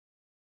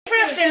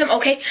film,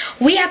 okay?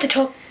 We have to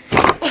talk.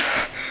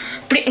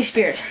 Britney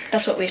Spears.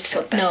 That's what we have to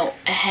talk about. No,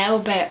 how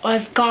about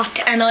I've got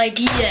an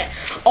idea.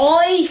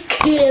 I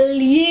kill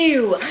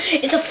you.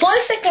 It's a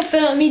 5-second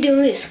film of me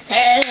doing this.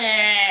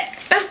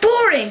 That's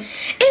boring.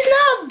 It's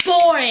not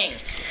boring.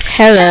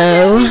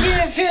 Hello.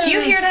 Do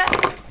you hear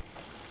that?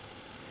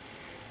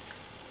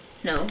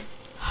 No.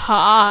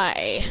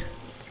 Hi.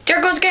 There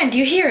it goes again. Do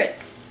you hear it?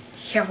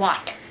 Hear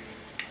what?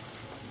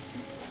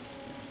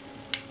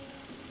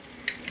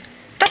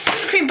 That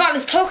sudocreme bottle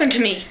is talking to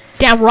me.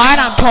 Damn right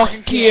I'm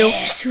talking to you.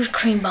 Yeah,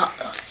 sudocreme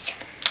bottles.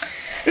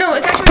 No,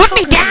 it's actually Put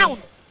me talking to down.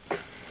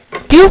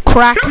 You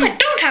crack. No, I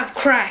don't have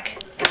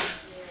crack.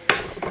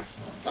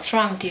 What's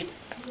wrong with you,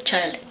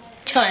 child?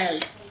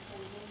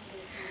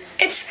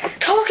 It's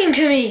talking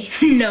to me.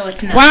 No,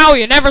 it's not. Wow,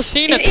 you never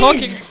seen a It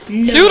talking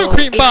is.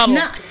 sudocreme bottle.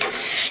 It's not.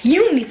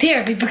 You need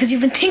therapy because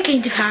you've been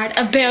thinking too hard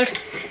about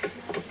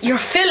your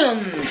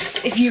films,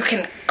 if you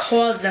can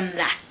call them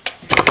that,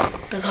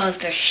 because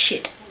they're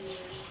shit.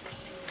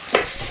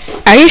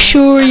 Are you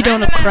sure you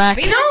don't have crack?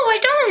 No, I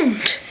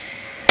don't.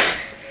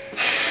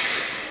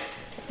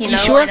 You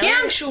sure?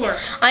 Yeah, I'm sure.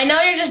 I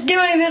know you're just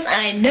doing this.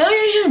 I know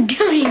you're just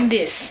doing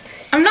this.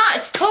 I'm not.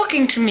 It's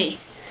talking to me.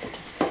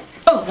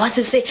 Oh, what's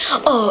it say?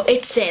 Oh,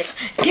 it says,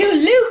 do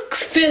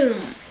Luke's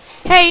film.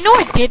 Hey, no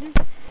I didn't.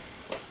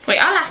 Wait,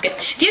 I'll ask it.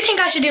 Do you think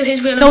I should do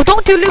his film? No,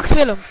 don't do Luke's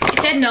film. It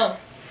said no.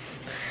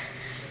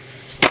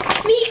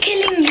 Me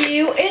killing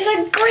you is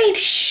a great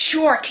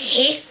short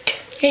hit.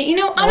 Hey, you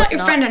know, I'm No, not it's your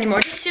not. friend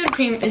anymore. This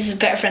sudocreme is a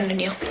better friend than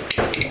you.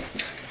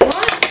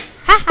 What?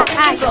 Ha ha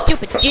ha, you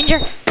stupid ginger.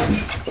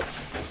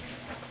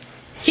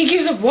 He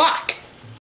gives up what?